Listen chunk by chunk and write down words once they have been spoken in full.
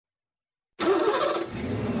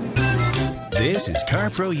This is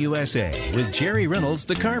CarPro USA with Jerry Reynolds,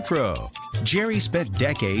 the Car Pro. Jerry spent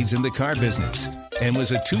decades in the car business and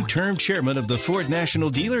was a two-term chairman of the Ford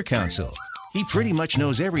National Dealer Council. He pretty much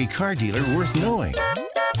knows every car dealer worth knowing.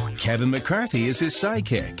 Kevin McCarthy is his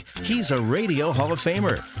sidekick. He's a radio Hall of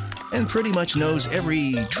Famer and pretty much knows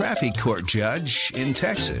every traffic court judge in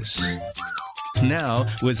Texas. Now,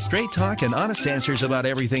 with straight talk and honest answers about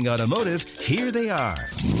everything automotive, here they are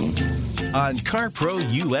on CarPro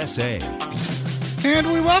USA.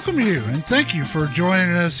 And we welcome you and thank you for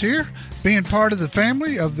joining us here, being part of the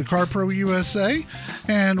family of the CarPro USA.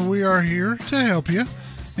 And we are here to help you.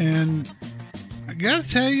 And I got to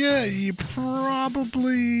tell you, you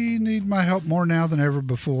probably need my help more now than ever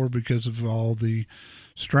before because of all the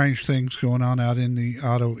strange things going on out in the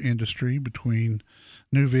auto industry between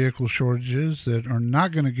new vehicle shortages that are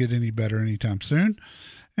not going to get any better anytime soon.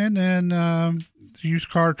 And then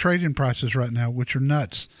used car trade-in prices right now, which are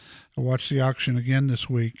nuts. I watched the auction again this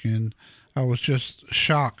week, and I was just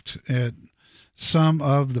shocked at some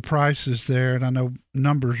of the prices there. And I know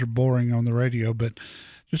numbers are boring on the radio, but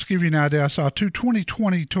just to give you an idea, I saw two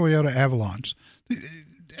 2020 Toyota Avalons.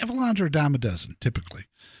 Avalons are a dime a dozen, typically.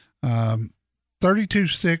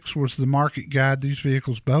 32.6 was the market guide. These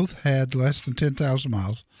vehicles both had less than 10,000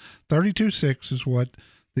 miles. 32.6 is what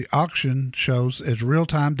the auction shows as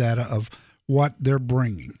real-time data of what they're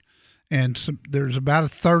bringing. And there's about a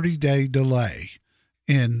 30-day delay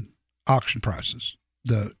in auction prices,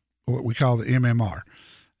 what we call the MMR,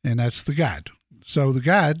 and that's the guide. So the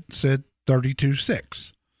guide said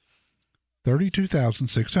 32.6,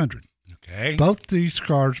 32,600. Okay. Both these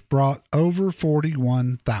cars brought over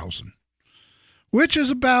 41,000. Which is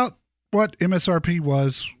about what MSRP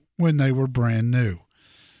was when they were brand new.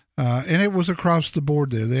 And it was across the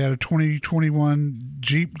board there. They had a 2021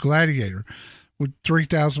 Jeep Gladiator with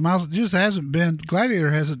 3,000 miles. It just hasn't been, Gladiator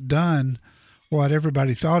hasn't done what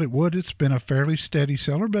everybody thought it would. It's been a fairly steady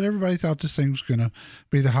seller, but everybody thought this thing was going to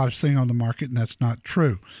be the hottest thing on the market, and that's not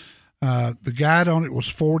true. The guide on it was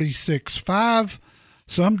 $46,500.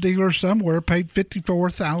 Some dealers somewhere paid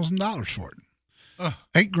 $54,000 for it.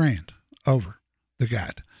 $8,000 over the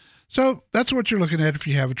guide. So that's what you're looking at if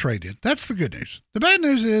you have a trade-in. That's the good news. The bad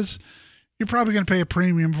news is you're probably going to pay a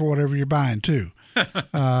premium for whatever you're buying too.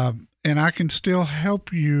 And I can still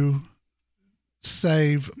help you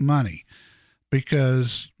save money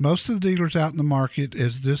because most of the dealers out in the market,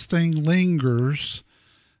 as this thing lingers,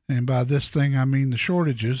 and by this thing I mean the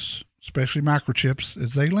shortages, especially microchips,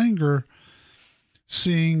 as they linger,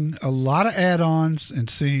 seeing a lot of add-ons and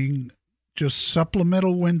seeing just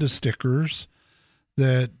supplemental window stickers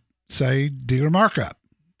that say dealer markup,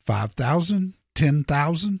 5,000,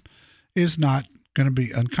 10,000 is not going to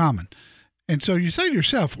be uncommon. And so you say to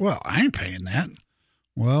yourself, well, I ain't paying that.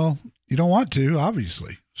 Well, you don't want to,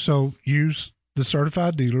 obviously. So use the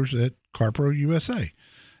certified dealers at CarPro USA,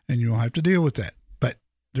 and you won't have to deal with that. But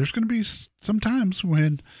there's going to be some times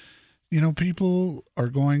when, people are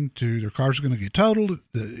their car's going to get totaled,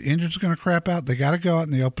 the engine's going to crap out, they got to go out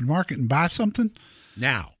in the open market and buy something.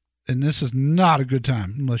 Now. And this is not a good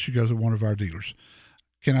time unless you go to one of our dealers.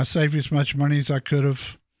 Can I save you as much money as I could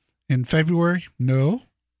have in February? No,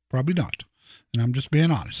 probably not. And I'm just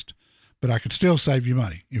being honest. But I could still save you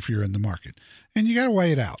money if you're in the market. And you got to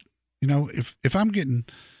weigh it out. If I'm getting,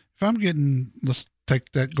 let's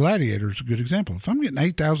take that Gladiator as a good example. If I'm getting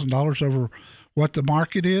 $8,000 over what the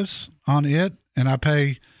market is on it, and I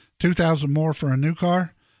pay $2,000 more for a new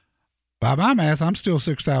car, by my math, I'm still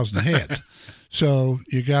 $6,000 ahead. So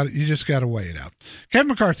you just got to weigh it out. Kevin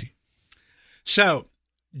McCarthy. So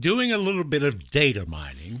doing a little bit of data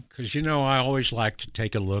mining, because, I always like to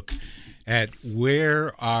take a look at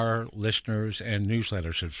where our listeners and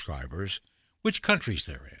newsletter subscribers, which countries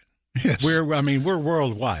they're in. Yes. We're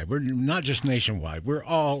worldwide. We're not just nationwide. We're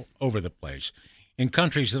all over the place in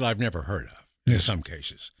countries that I've never heard of in some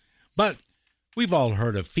cases. But we've all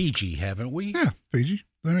heard of Fiji, haven't we? Yeah, Fiji.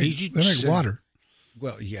 They make water.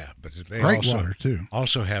 Well, yeah, but they great water too.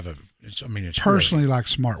 Also have it's personally like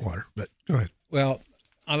smart water, but go ahead. Well,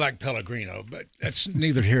 I like Pellegrino, but that's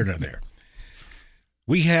neither here nor there.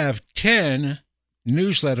 We have 10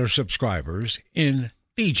 newsletter subscribers in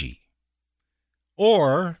Fiji.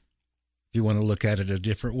 Or, if you want to look at it a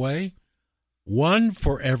different way, 1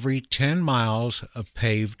 for every 10 miles of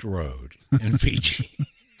paved road in Fiji.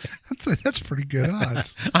 That's pretty good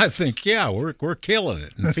odds. I think, we're killing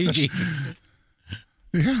it in Fiji.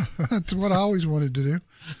 Yeah, that's what I always wanted to do.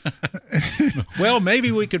 Well,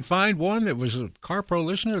 maybe we could find one that was a CarPro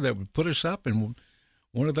listener that would put us up in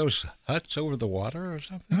one of those huts over the water or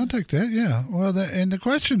something. I'll take that, yeah. Well, and the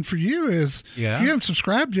question for you is, if you haven't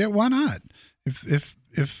subscribed yet, why not? If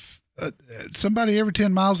somebody every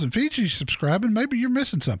 10 miles in Fiji subscribing, maybe you're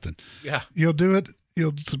missing something. Yeah. You'll do it.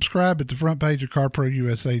 You'll subscribe at the front page of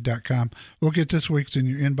carprousa.com. We'll get this week's in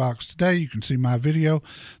your inbox today. You can see my video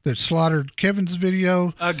that slaughtered Kevin's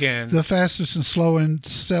video. Again. The fastest and slowest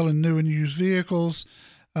selling new and used vehicles.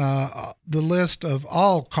 The list of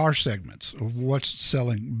all car segments of what's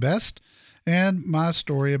selling best. And my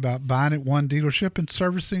story about buying at one dealership and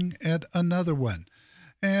servicing at another one.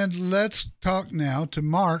 And let's talk now to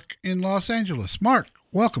Mark in Los Angeles. Mark,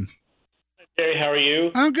 welcome. Jerry, how are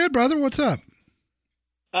you? I'm good, brother. What's up?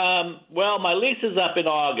 Well, my lease is up in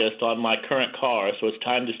August on my current car, so it's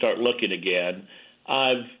time to start looking again.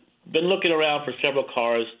 I've been looking around for several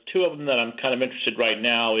cars. Two of them that I'm kind of interested right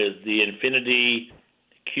now is the Infiniti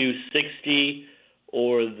Q60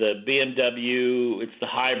 or the BMW. It's the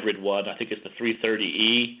hybrid one. I think it's the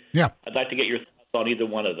 330e. Yeah. I'd like to get your thoughts on either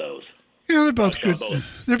one of those. You know, they're both good.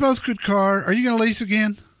 They're both good car. Are you going to lease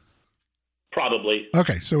again? Probably.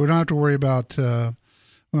 Okay, so we don't have to worry about down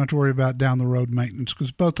the road maintenance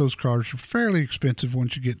because both those cars are fairly expensive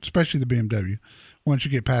once you get, especially the BMW, once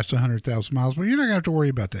you get past 100,000 miles. But you're not going to have to worry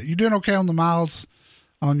about that. You doing okay on the miles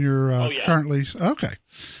on your current lease? Okay.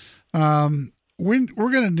 We're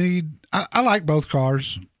going to need. I like both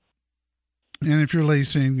cars, and if you're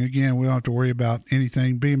leasing, again, we don't have to worry about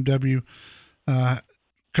anything. BMW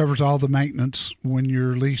covers all the maintenance when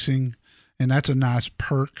you're leasing, and that's a nice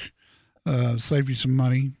perk. Save you some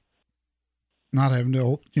money. Not having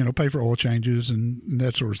to, pay for oil changes and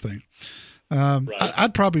that sort of thing. Right.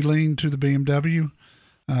 I'd probably lean to the BMW,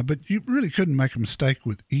 but you really couldn't make a mistake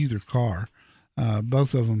with either car.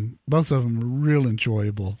 Both of them are real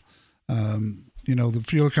enjoyable. The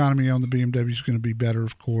fuel economy on the BMW is going to be better,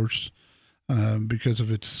 of course, because of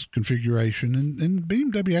its configuration, and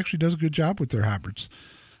BMW actually does a good job with their hybrids.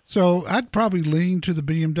 So I'd probably lean to the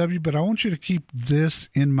BMW, but I want you to keep this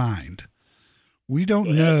in mind. We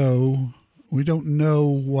don't know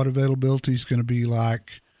what availability is going to be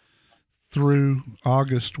like through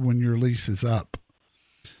August when your lease is up.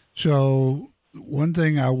 So one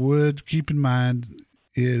thing I would keep in mind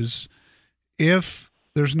is if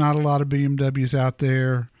there's not a lot of BMWs out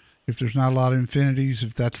there, if there's not a lot of Infinitis,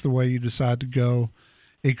 if that's the way you decide to go,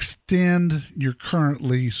 extend your current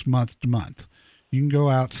lease month to month. You can go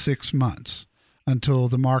out 6 months until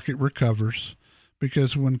the market recovers,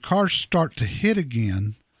 because when cars start to hit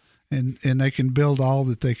again, and they can build all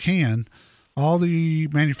that they can, all the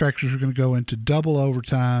manufacturers are going to go into double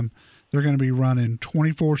overtime. They're going to be running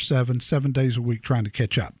 24/7, 7 days a week trying to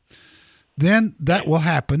catch up. Then that will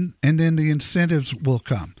happen, and then the incentives will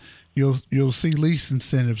come. You'll see lease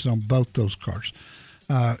incentives on both those cars.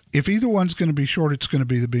 If either one's going to be short, it's going to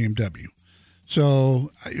be the BMW.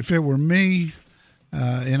 So if it were me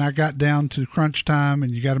and I got down to crunch time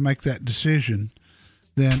and you got to make that decision,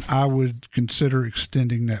 then I would consider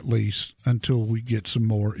extending that lease until we get some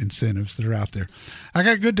more incentives that are out there. I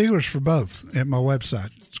got good dealers for both at my website.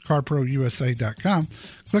 It's carprousa.com.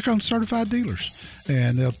 Click on Certified Dealers,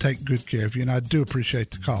 and they'll take good care of you, and I do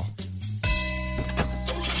appreciate the call.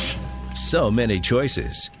 So many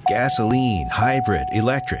choices. Gasoline, hybrid,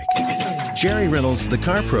 electric. Jerry Reynolds, the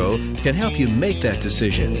Car Pro, can help you make that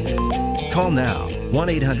decision. Call now,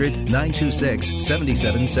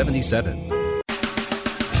 1-800-926-7777.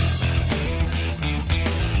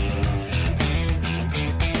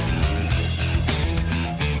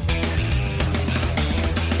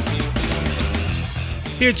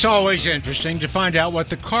 It's always interesting to find out what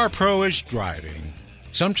the Car Pro is driving.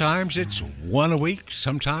 Sometimes it's 1 a week,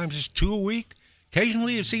 sometimes it's 2 a week,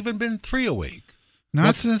 occasionally it's even been 3 a week.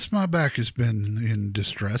 Not since my back has been in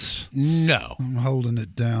distress. No. I'm holding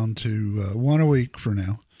it down to 1 a week for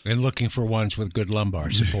now. And looking for ones with good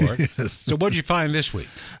lumbar support. Yes. So what did you find this week?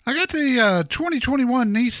 I got the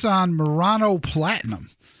 2021 Nissan Murano Platinum.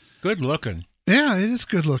 Good looking. Yeah, it is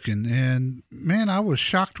good looking. And, man, I was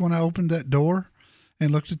shocked when I opened that door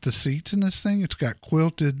and looked at the seats in this thing. It's got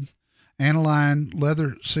quilted aniline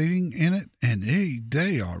leather seating in it, and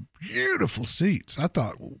they are beautiful seats. I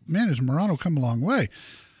thought, man, has Murano come a long way?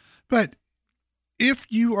 But if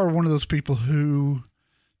you are one of those people who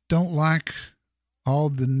don't like all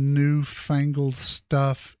the newfangled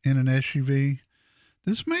stuff in an SUV,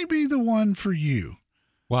 this may be the one for you.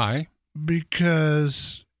 Why?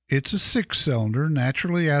 Because it's a 6-cylinder,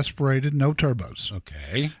 naturally aspirated, no turbos.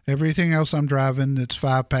 Okay. Everything else I'm driving that's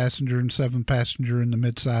 5-passenger and 7-passenger in the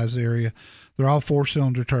midsize area, they're all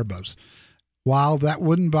 4-cylinder turbos. While that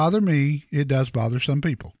wouldn't bother me, it does bother some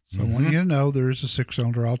people. So I want you to know there is a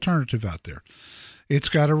 6-cylinder alternative out there. It's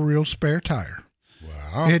got a real spare tire.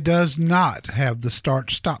 Wow. It does not have the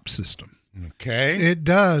start-stop system. Okay. It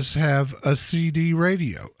does have a CD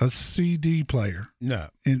radio, a CD player. No.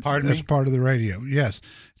 Pardon me? As part of the radio. Yes.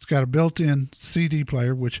 It's got a built-in CD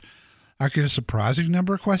player, which I get a surprising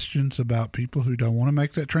number of questions about people who don't want to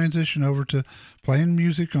make that transition over to playing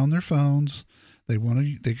music on their phones. They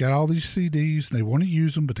got all these CDs, they want to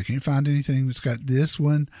use them, but they can't find anything that's got this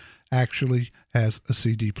one. Actually has a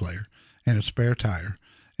CD player and a spare tire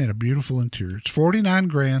and a beautiful interior. It's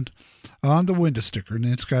 $49,000 on the window sticker, and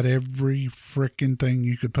it's got every freaking thing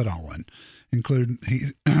you could put on one, including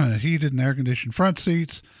heated and air-conditioned front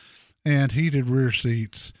seats and heated rear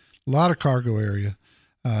seats. A lot of cargo area.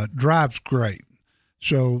 Drives great.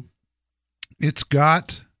 So it's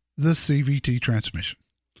got the CVT transmission,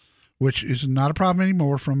 which is not a problem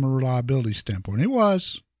anymore from a reliability standpoint. It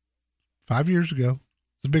was 5 years ago.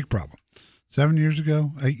 It's a big problem. 7 years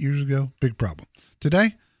ago, 8 years ago, big problem.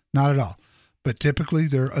 Today, not at all. But typically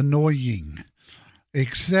they're annoying.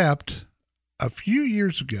 Except a few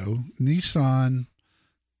years ago, Nissan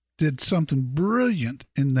did something brilliant,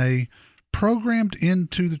 and they programmed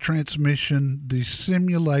into the transmission the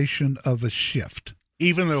simulation of a shift.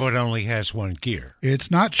 Even though it only has one gear.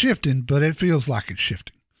 It's not shifting, but it feels like it's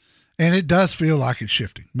shifting. And it does feel like it's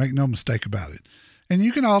shifting. Make no mistake about it. And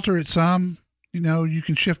you can alter it some. You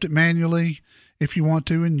can shift it manually if you want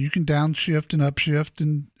to, and you can downshift and upshift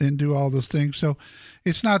and do all those things. So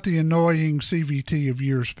it's not the annoying CVT of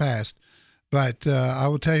years past. But I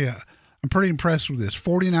will tell you, I'm pretty impressed with this.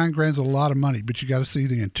 $49,000 is a lot of money, but you got to see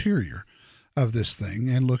the interior of this thing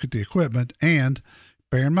and look at the equipment. And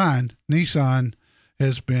bear in mind, Nissan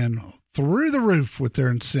has been through the roof with their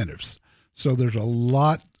incentives. So there's a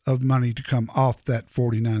lot of money to come off that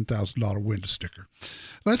 $49,000 window sticker.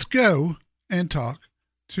 Let's go and talk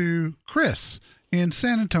to Chris in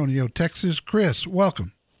San Antonio, Texas. Chris,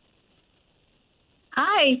 welcome.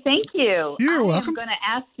 Hi, thank you. You're welcome. I'm going to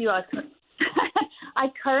ask you, I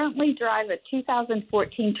currently drive a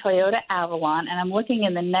 2014 Toyota Avalon, and I'm looking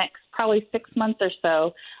in the next probably 6 months or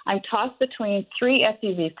so. I'm tossed between three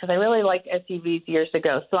SUVs because I really liked SUVs years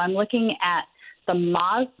ago. So I'm looking at the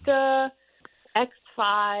Mazda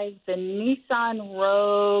X5, the Nissan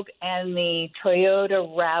Rogue, and the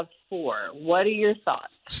Toyota RAV4. What are your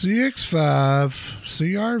thoughts? CX5,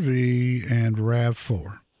 CRV, and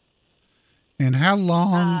RAV4. And how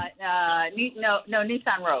long? No,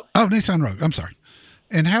 Nissan Rogue. Oh, Nissan Rogue. I'm sorry.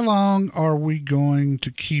 And how long are we going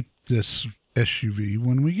to keep this SUV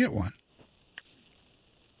when we get one?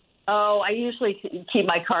 Oh, I usually keep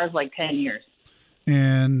my cars like 10 years.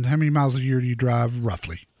 And how many miles a year do you drive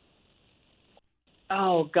roughly?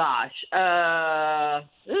 Oh, gosh. That's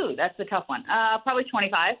a tough one. Probably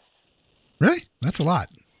 25. Really? That's a lot.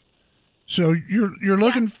 So you're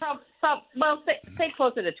looking... Well, say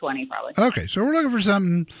closer to 20, probably. Okay, so we're looking for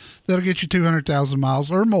something that'll get you 200,000 miles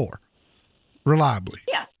or more, reliably.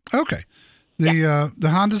 Yeah. Okay. The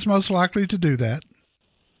Honda's most likely to do that.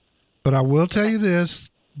 But I will tell you this,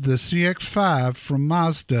 the CX-5 from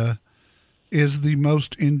Mazda is the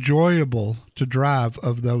most enjoyable to drive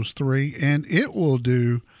of those three, and it will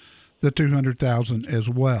do the 200,000 as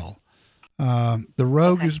well. The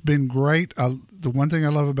Rogue has been great. The one thing I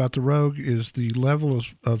love about the Rogue is the level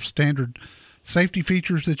of standard safety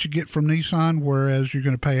features that you get from Nissan, whereas you're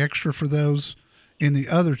going to pay extra for those in the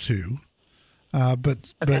other two.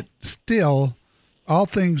 But still, all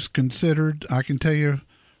things considered, I can tell you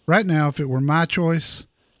right now, if it were my choice,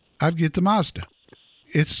 I'd get the Mazda.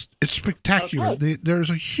 It's spectacular. Okay. There's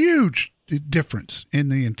a huge difference in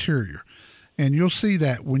the interior, and you'll see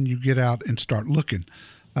that when you get out and start looking.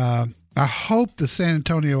 I hope the San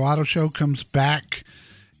Antonio Auto Show comes back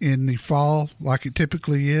in the fall like it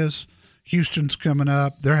typically is. Houston's coming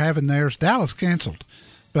up. They're having theirs. Dallas canceled,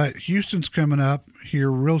 but Houston's coming up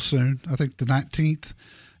here real soon, I think the 19th.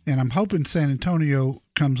 And I'm hoping San Antonio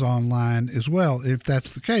comes online as well. If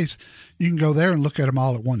that's the case, you can go there and look at them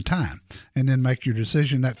all at one time and then make your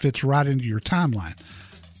decision that fits right into your timeline.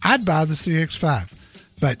 I'd buy the CX-5.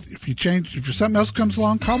 But if something else comes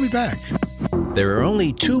along, call me back. There are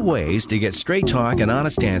only two ways to get straight talk and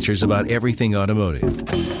honest answers about everything automotive.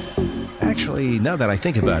 Actually, now that I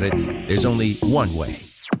think about it, there's only one way.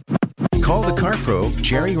 Call the Car Pro,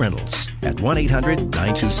 Jerry Reynolds, at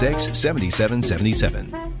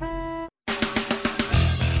 1-800-926-7777.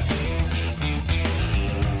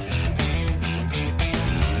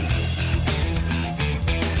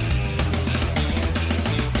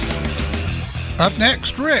 Up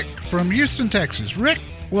next, Rick from Houston, Texas. Rick,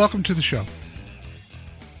 welcome to the show.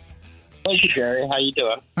 Thank you, Jerry. How you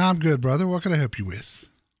doing? I'm good, brother. What can I help you with?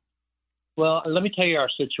 Well, let me tell you our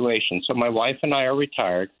situation. So my wife and I are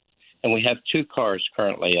retired, and we have two cars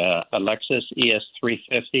currently, a Lexus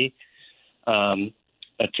ES350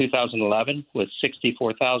 a 2011 with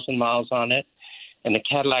 64,000 miles on it, and the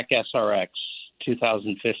Cadillac SRX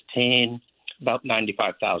 2015, about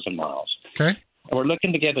 95,000 miles. Okay. And we're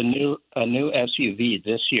looking to get a new SUV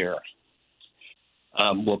this year.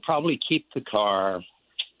 We'll probably keep the car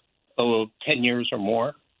 10 years or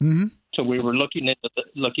more. Mm-hmm. So we were looking into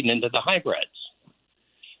the hybrids.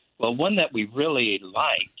 Well, one that we really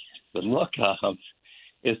like the look of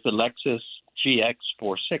is the Lexus GX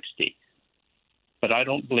 460. But I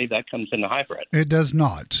don't believe that comes in a hybrid. It does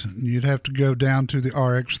not. You'd have to go down to the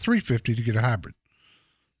RX 350 to get a hybrid.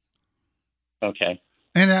 Okay.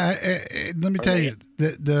 And let me tell you,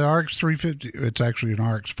 the RX 350, it's actually an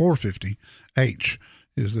RX 450H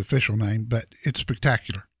is the official name, but it's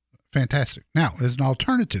spectacular. Fantastic. Now, as an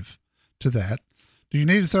alternative to that, do you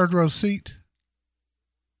need a third row seat?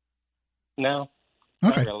 No.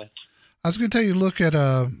 Okay. Not really. I was going to tell you, look at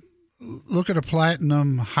a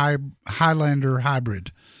Platinum Highlander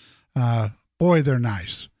hybrid. Boy, they're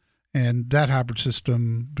nice. And that hybrid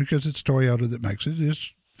system, because it's Toyota that makes it,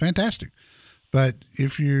 is fantastic. But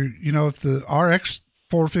if if the RX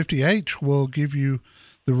 450H will give you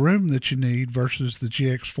the room that you need versus the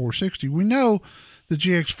GX 460, we know the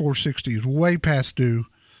GX 460 is way past due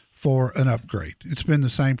for an upgrade. It's been the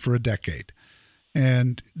same for a decade.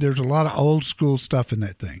 And there's a lot of old school stuff in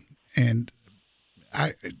that thing. And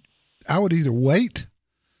I would either wait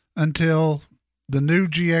until the new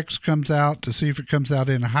GX comes out to see if it comes out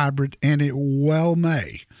in a hybrid, and it well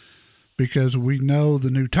may, because we know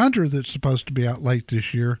the new Tundra that's supposed to be out late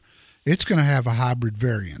this year, it's going to have a hybrid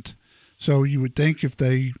variant. So you would think if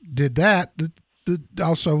they did that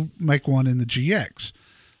also make one in the GX.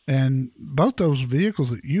 And both those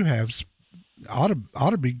vehicles that you have ought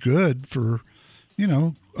to be good for,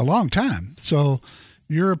 a long time. So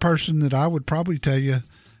you're a person that I would probably tell you,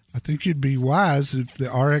 I think you'd be wise if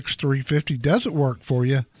the RX 350 doesn't work for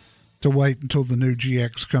you to wait until the new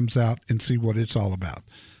GX comes out and see what it's all about.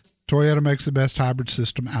 Toyota makes the best hybrid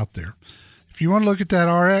system out there. If you want to look at that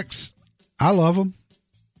RX, I love them.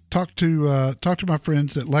 Talk to my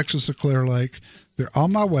friends at Lexus of Clear Lake. They're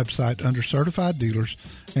on my website under certified dealers,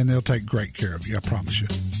 and they'll take great care of you. I promise you.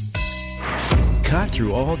 Cut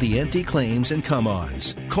through all the empty claims and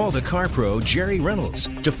come-ons. Call the Car Pro Jerry Reynolds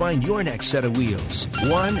to find your next set of wheels.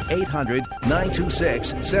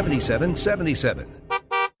 1-800-926-7777.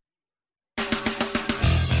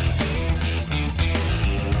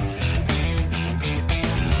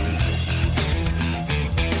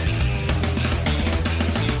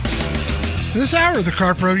 This hour of the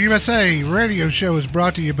Car Pro USA radio show is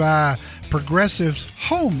brought to you by Progressive's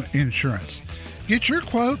Home Insurance. Get your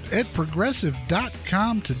quote at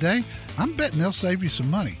Progressive.com today. I'm betting they'll save you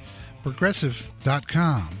some money.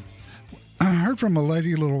 Progressive.com. I heard from a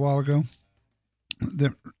lady a little while ago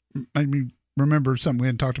that made me remember something we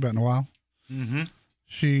hadn't talked about in a while. Mm-hmm.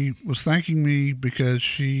 She was thanking me because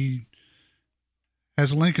she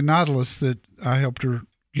has a Lincoln Nautilus that I helped her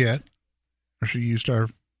get, or she used our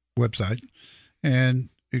website, and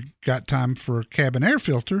it got time for a cabin air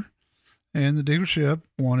filter, and the dealership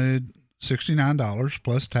wanted $69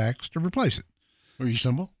 plus tax to replace it.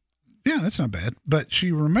 Reasonable. Yeah, that's not bad. But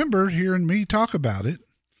she remembered hearing me talk about it,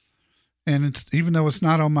 and it's even though it's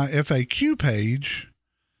not on my FAQ page,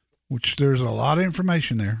 which there's a lot of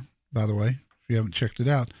information there, by the way, if you haven't checked it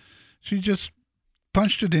out, she just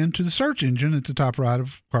punched it into the search engine at the top right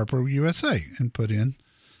of CarPro USA and put in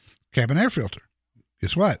cabin air filter.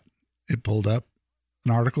 Guess what? It pulled up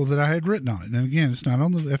an article that I had written on it. And again, it's not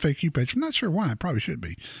on the FAQ page. I'm not sure why. It probably should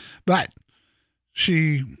be. But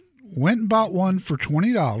she went and bought one for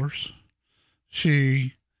 $20.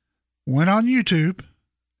 She went on YouTube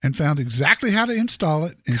and found exactly how to install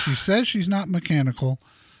it. And she says she's not mechanical,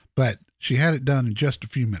 but she had it done in just a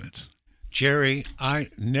few minutes. Jerry, I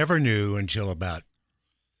never knew until about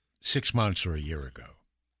 6 months or a year ago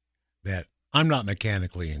that I'm not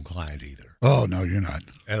mechanically inclined either. Oh, no, you're not.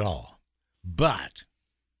 At all. But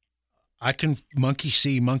I can monkey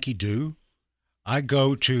see, monkey do. I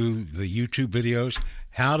go to the YouTube videos.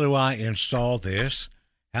 How do I install this?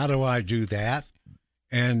 How do I do that?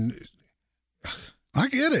 And I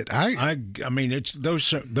get it. I mean, it's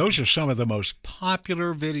those are some of the most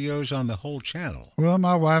popular videos on the whole channel. Well,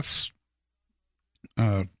 my wife's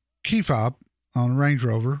key fob on a Range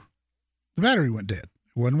Rover, the battery went dead.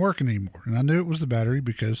 It wasn't working anymore. And I knew it was the battery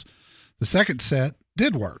because the second set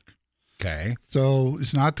did work. Okay. So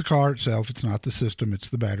it's not the car itself. It's not the system. It's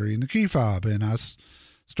the battery and the key fob. And I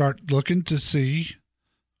start looking to see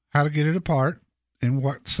how to get it apart and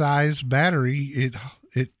what size battery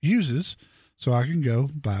it uses so I can go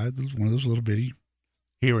buy one of those little bitty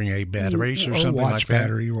hearing aid batteries or something watch like that.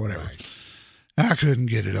 battery or whatever. Right. I couldn't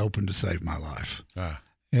get it open to save my life. Ah.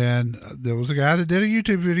 And there was a guy that did a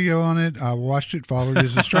YouTube video on it. I watched it, followed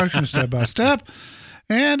his instructions step by step,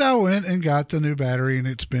 and I went and got the new battery, and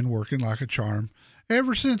it's been working like a charm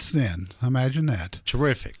ever since then. Imagine that.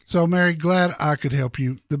 Terrific. So, Mary, glad I could help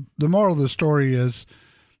you. The moral of the story is,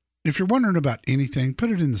 if you're wondering about anything, put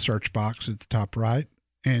it in the search box at the top right,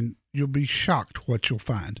 and you'll be shocked what you'll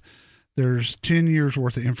find. There's 10 years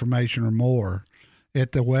worth of information or more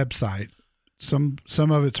at the website. Some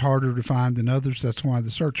of it's harder to find than others. That's why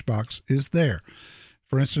the search box is there.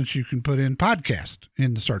 For instance, you can put in podcast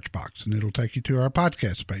in the search box, and it'll take you to our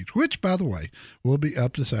podcast page, which, by the way, will be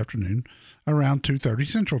up this afternoon around 2:30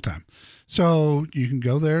 Central Time. So you can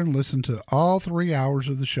go there and listen to all 3 hours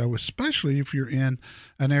of the show, especially if you're in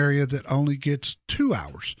an area that only gets 2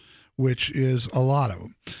 hours, which is a lot of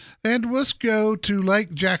them. And let's go to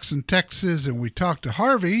Lake Jackson, Texas, and we talk to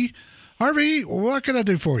Harvey. Harvey, what can I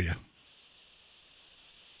do for you?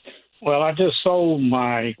 Well, I just sold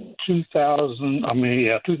my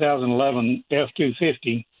 2011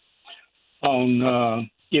 F-250 on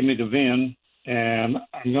Give Me the VIN, and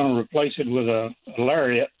I'm going to replace it with a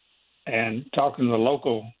Lariat. And talking to the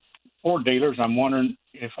local Ford dealers, I'm wondering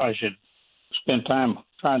if I should spend time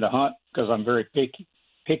trying to hunt, because I'm very picky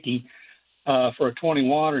for a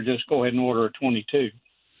 21, or just go ahead and order a 22.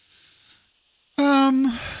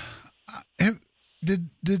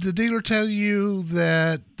 Did the dealer tell you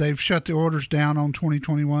that they've shut the orders down on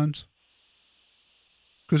 2021s?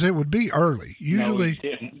 Because it would be early. Usually, no, he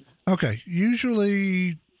didn't. Okay.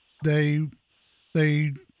 Usually they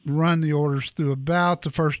run the orders through about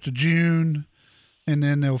the 1st of June, and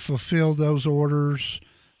then they'll fulfill those orders,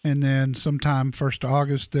 and then sometime 1st of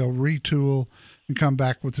August they'll retool and come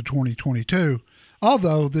back with the 2022.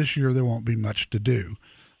 Although this year there won't be much to do.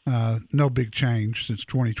 No big change since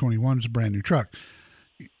 2021 is a brand new truck.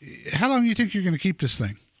 How long do you think you're going to keep this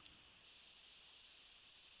thing?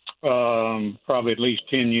 Probably at least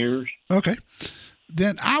 10 years. Okay.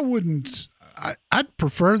 Then I'd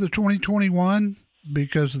prefer the 2021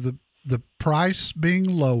 because of the price being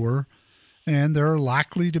lower, and there are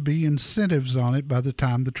likely to be incentives on it by the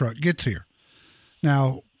time the truck gets here.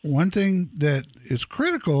 Now, one thing that is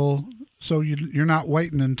critical, so you're not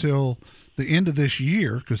waiting until the end of this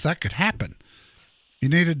year, because that could happen. You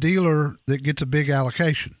need a dealer that gets a big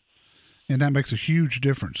allocation, and that makes a huge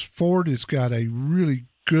difference. Ford has got a really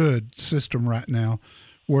good system right now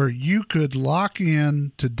where you could lock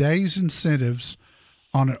in today's incentives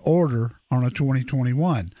on an order on a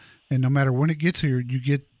 2021, and no matter when it gets here, you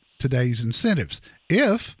get today's incentives.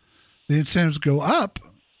 If the incentives go up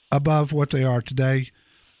above what they are today,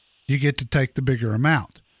 you get to take the bigger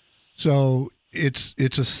amount. So it's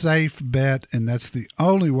a safe bet, and that's the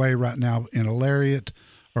only way right now in a Lariat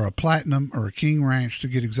or a Platinum or a King Ranch to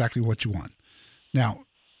get exactly what you want. Now,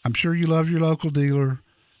 I'm sure you love your local dealer,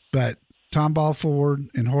 but Tom Ball Ford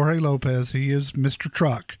and Jorge Lopez, he is Mr.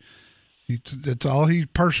 Truck. That's all he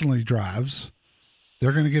personally drives.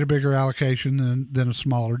 They're going to get a bigger allocation than a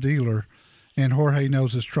smaller dealer, and Jorge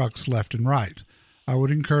knows his trucks left and right. I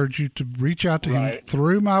would encourage you to reach out to him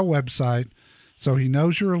through my website so he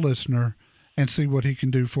knows you're a listener, and see what he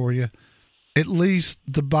can do for you. At least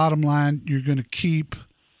the bottom line, you're going to keep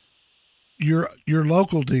your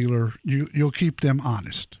local dealer, you'll keep them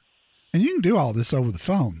honest. And you can do all this over the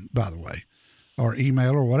phone, by the way, or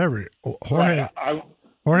email or whatever. Jorge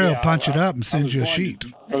will punch it up and send you a sheet.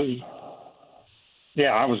 I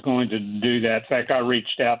was going to do that. In fact, I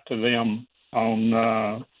reached out to them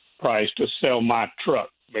on price to sell my truck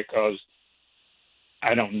because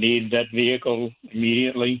I don't need that vehicle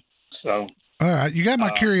immediately. So, all right, you got my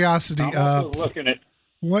curiosity up. Looking at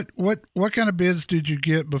what kind of bids did you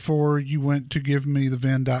get before you went to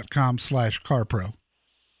givemethevin.com/carpro?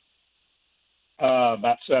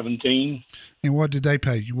 About 17. And what did they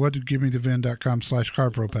pay you? What did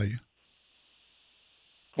givemethevin.com/carpro pay you?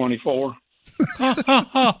 24.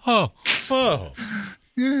 Oh.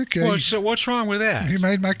 Yeah, okay. Well, so what's wrong with that? You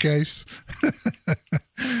made my case.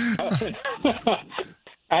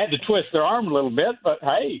 I had to twist their arm a little bit, but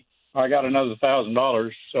hey, I got another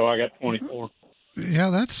 $1,000, so I got 24. Yeah,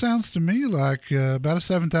 that sounds to me like about a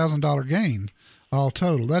 $7,000 gain, all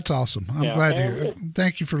total. That's awesome. I'm glad to hear it.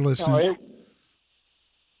 Thank you for listening.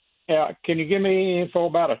 Can you give me any info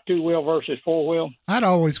about a 2-wheel versus 4-wheel? I'd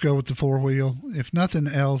always go with the 4-wheel. If nothing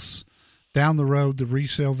else, down the road, the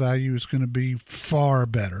resale value is going to be far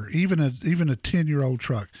better. Even a 10-year-old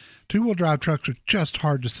truck. 2-wheel drive trucks are just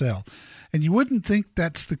hard to sell. And you wouldn't think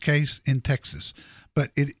that's the case in Texas,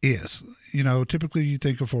 but it is. You know, typically you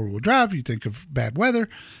think of 4-wheel drive, you think of bad weather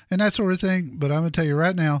and that sort of thing. But I'm going to tell you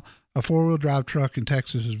right now, A four-wheel drive truck in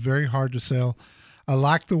Texas is very hard to sell. I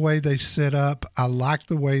like the way they set up. I like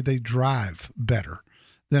the way they drive better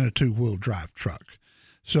than a two-wheel drive truck.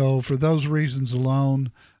 So for those reasons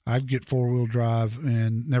alone, I'd get four-wheel drive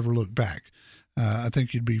and never look back. I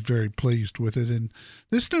think you'd be very pleased with it. And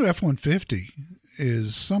this new F-150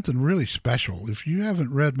 is something really special. If you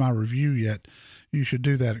haven't read my review yet, you should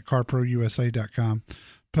do that at carprousa.com.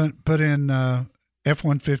 Put in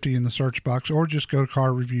F-150 in the search box, or just go to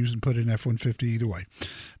car reviews and put in F-150 either way.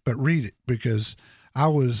 But read it, because I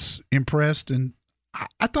was impressed, and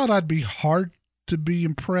I thought I'd be hard to be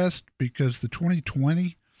impressed because the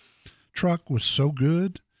 2020 truck was so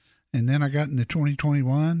good. And then I got into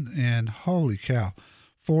 2021, and holy cow,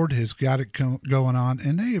 Ford has got it going on,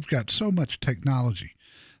 and they have got so much technology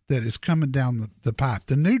that is coming down the pipe.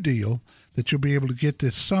 The new deal that you'll be able to get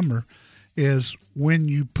this summer is when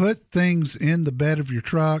you put things in the bed of your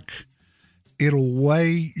truck, it'll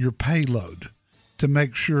weigh your payload to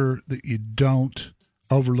make sure that you don't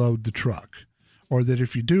overload the truck, or that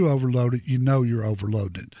if you do overload it, you know you're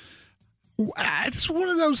overloading it. It's one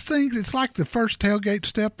of those things. It's like the first tailgate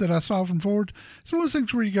step that I saw from Ford. It's one of those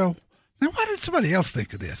things where you go, now, why did somebody else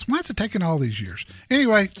think of this? Why is it taking all these years?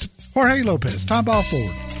 Anyway, Jorge Lopez, Tom Ball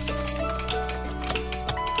Ford.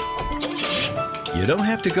 You don't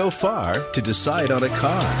have to go far to decide on a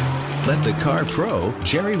car. Let the Car Pro,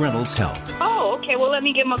 Jerry Reynolds, help. Oh, okay. Well, let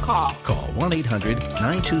me give him a call. Call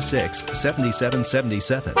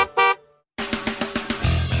 1-800-926-7777.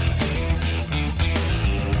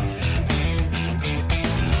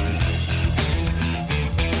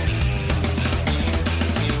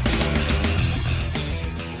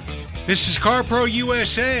 This is CarPro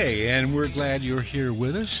USA, and we're glad you're here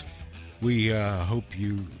with us. We hope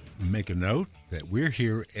you make a note that we're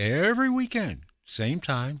here every weekend, same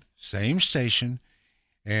time, same station,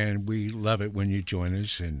 and we love it when you join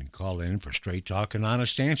us and call in for straight talk and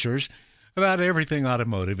honest answers about everything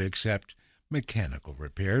automotive except mechanical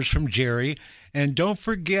repairs from Jerry. And don't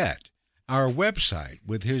forget our website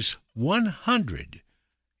with his 100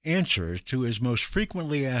 answers to his most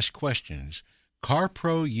frequently asked questions.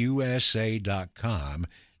 CarProUSA.com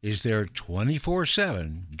is there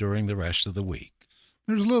 24/7 during the rest of the week.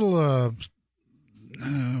 There's a little, what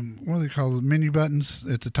do they call it, menu buttons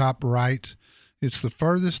at the top right. It's the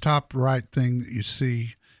furthest top right thing that you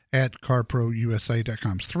see at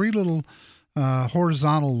CarProUSA.com. It's three little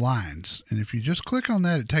horizontal lines. And if you just click on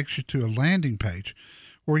that, it takes you to a landing page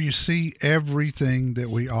where you see everything that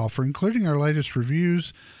we offer, including our latest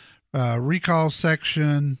reviews, recall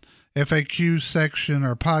section, FAQ section,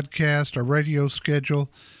 our podcast, our radio schedule,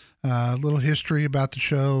 a little history about the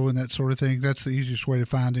show and that sort of thing. That's the easiest way to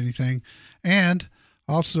find anything. And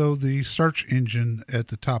also the search engine at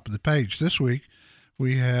the top of the page. This week,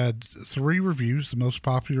 we had 3 reviews. The most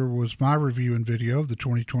popular was my review and video of the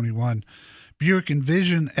 2021 Buick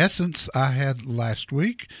Envision Essence I had last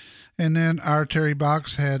week. And then our Terry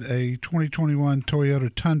Box had a 2021 Toyota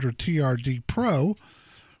Tundra TRD Pro,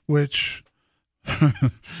 which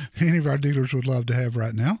any of our dealers would love to have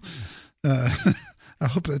right now. I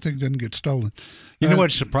hope that thing doesn't get stolen. You know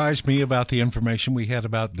what surprised me about the information we had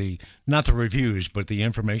about not the reviews, but the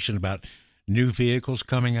information about new vehicles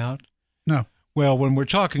coming out? No. Well, when we're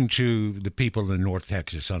talking to the people in North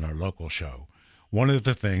Texas on our local show, one of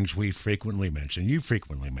the things we frequently mention, you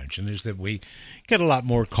frequently mention, is that we get a lot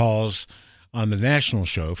more calls on the national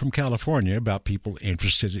show from California about people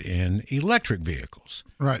interested in electric vehicles.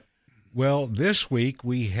 Right. Well, this week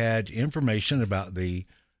we had information about the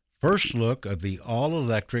first look of the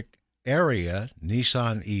all-electric Area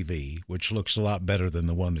Nissan EV, which looks a lot better than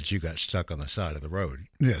the one that you got stuck on the side of the road.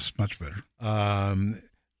 Yes, much better.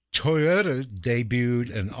 Toyota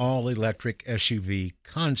debuted an all-electric SUV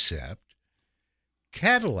concept.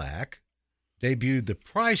 Cadillac debuted the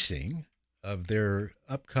pricing of their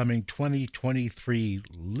upcoming 2023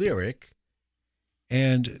 Lyriq.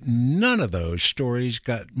 And none of those stories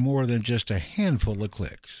got more than just a handful of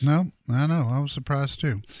clicks. No, I know. I was surprised,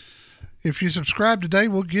 too. If you subscribe today,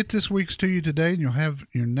 we'll get this week's to you today, and you'll have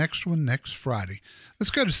your next one next Friday. Let's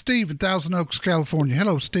go to Steve in Thousand Oaks, California.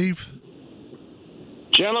 Hello, Steve.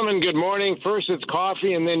 Gentlemen, good morning. First it's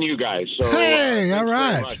coffee, and then you guys. So, hey, all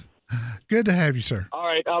right. Good to have you, sir. All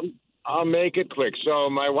right, I'll make it quick. So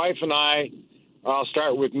my wife and I'll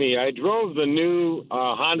start with me. I drove the new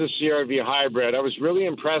Honda CR-V Hybrid. I was really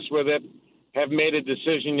impressed with it. Haven't made a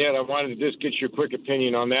decision yet. I wanted to just get your quick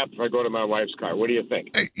opinion on that before I go to my wife's car. What do you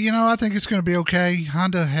think? You know, I think it's going to be okay.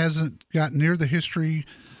 Honda hasn't got near the history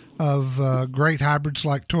of great hybrids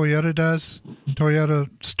like Toyota does. Toyota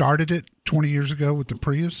started it 20 years ago with the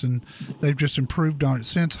Prius, and they've just improved on it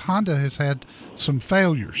since. Honda has had some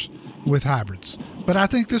failures with hybrids, but I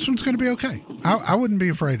think this one's going to be okay. I wouldn't be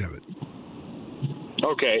afraid of it.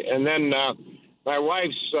 Okay, and then my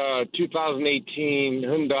wife's 2018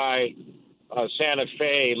 Hyundai Santa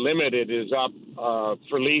Fe Limited is up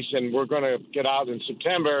for lease, and we're going to get out in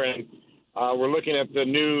September, and we're looking at the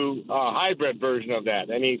new hybrid version of that.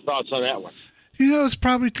 Any thoughts on that one? It's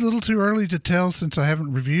probably a little too early to tell since I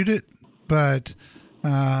haven't reviewed it, but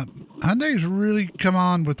Hyundai's really come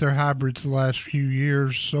on with their hybrids the last few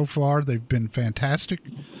years. So far, they've been fantastic.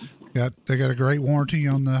 They got a great warranty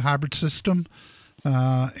on the hybrid system.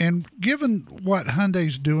 And given what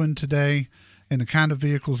Hyundai's doing today and the kind of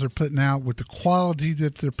vehicles they're putting out with the quality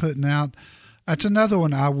that they're putting out, that's another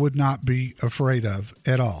one I would not be afraid of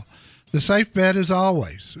at all. The safe bet is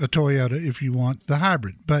always a Toyota if you want the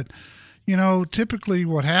hybrid. But, typically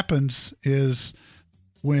what happens is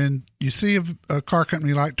when you see a car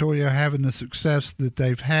company like Toyota having the success that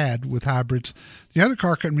they've had with hybrids, the other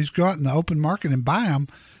car companies go out in the open market and buy them,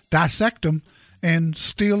 dissect them, and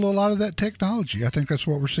steal a lot of that technology. I think that's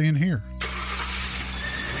what we're seeing here.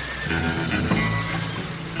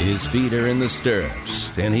 His feet are in the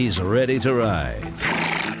stirrups, and he's ready to ride.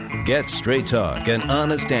 Get straight talk and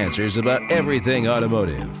honest answers about everything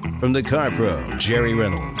automotive from the Car Pro, Jerry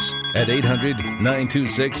Reynolds, at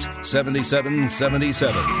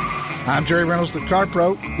 800-926-7777. I'm Jerry Reynolds, the Car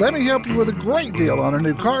Pro. Let me help you with a great deal on a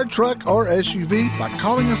new car, truck, or SUV by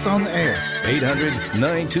calling us on the air.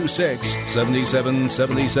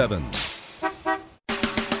 800-926-7777.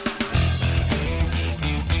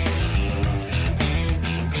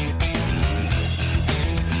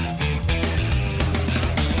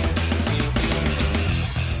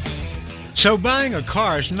 So buying a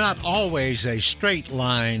car is not always a straight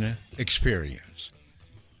line experience.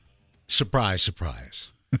 Surprise,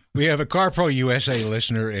 surprise. We have a Car Pro USA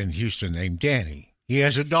listener in Houston named Danny. He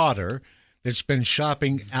has a daughter that's been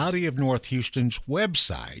shopping Audi of North Houston's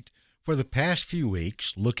website for the past few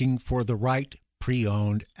weeks looking for the right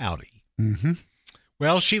pre-owned Audi. Mm-hmm.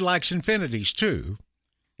 Well, she likes Infinitis too.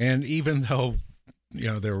 And even though,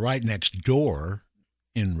 they're right next door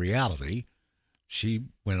in reality, she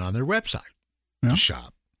went on their website to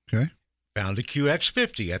shop. Okay. Found a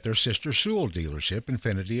QX50 at their sister Sewell dealership,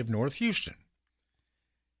 Infiniti of North Houston.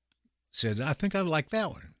 Said, I think I like that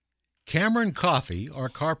one. Cameron Coffey, our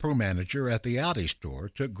Car Pro manager at the Audi store,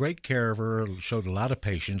 took great care of her, showed a lot of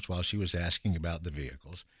patience while she was asking about the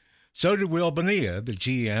vehicles. So did Will Bonilla, the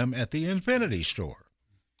GM at the Infiniti store.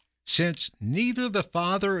 Since neither the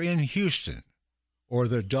father in Houston or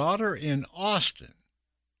the daughter in Austin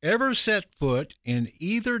ever set foot in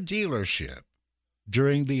either dealership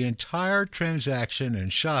during the entire transaction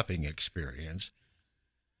and shopping experience,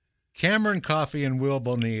 Cameron Coffey and Will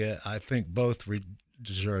Bonilla, I think, both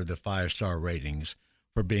deserve the 5-star ratings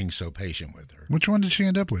for being so patient with her. Which one did she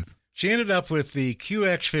end up with? She ended up with the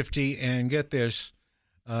QX50, and get this,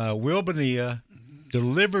 Will Bonilla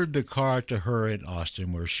delivered the car to her in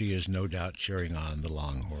Austin, where she is no doubt cheering on the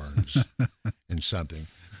Longhorns and something.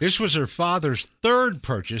 This was her father's third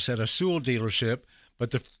purchase at a Sewell dealership,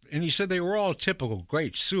 and he said they were all typical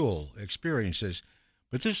great Sewell experiences.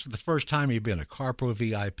 But this is the first time he'd been a Car Pro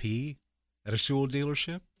VIP at a Sewell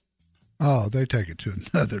dealership. Oh, they take it to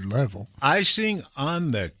another level. Icing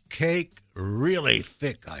on the cake, really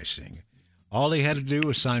thick icing. All he had to do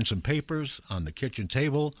was sign some papers on the kitchen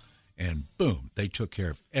table, and boom, they took care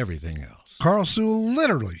of everything else. Carl Sewell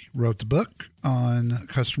literally wrote the book on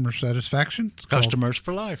customer satisfaction. It's Customers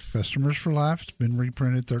for Life. Customers for Life. It's been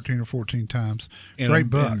reprinted 13 or 14 times. Great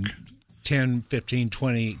book. 10, 15,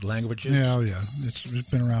 20 languages. Yeah,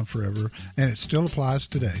 It's been around forever, and it still applies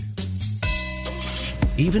today.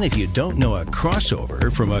 Even if you don't know a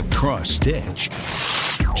crossover from a cross stitch,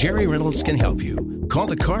 Jerry Reynolds can help you. Call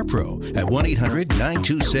the Car Pro at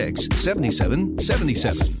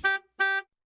 1-800-926-7777.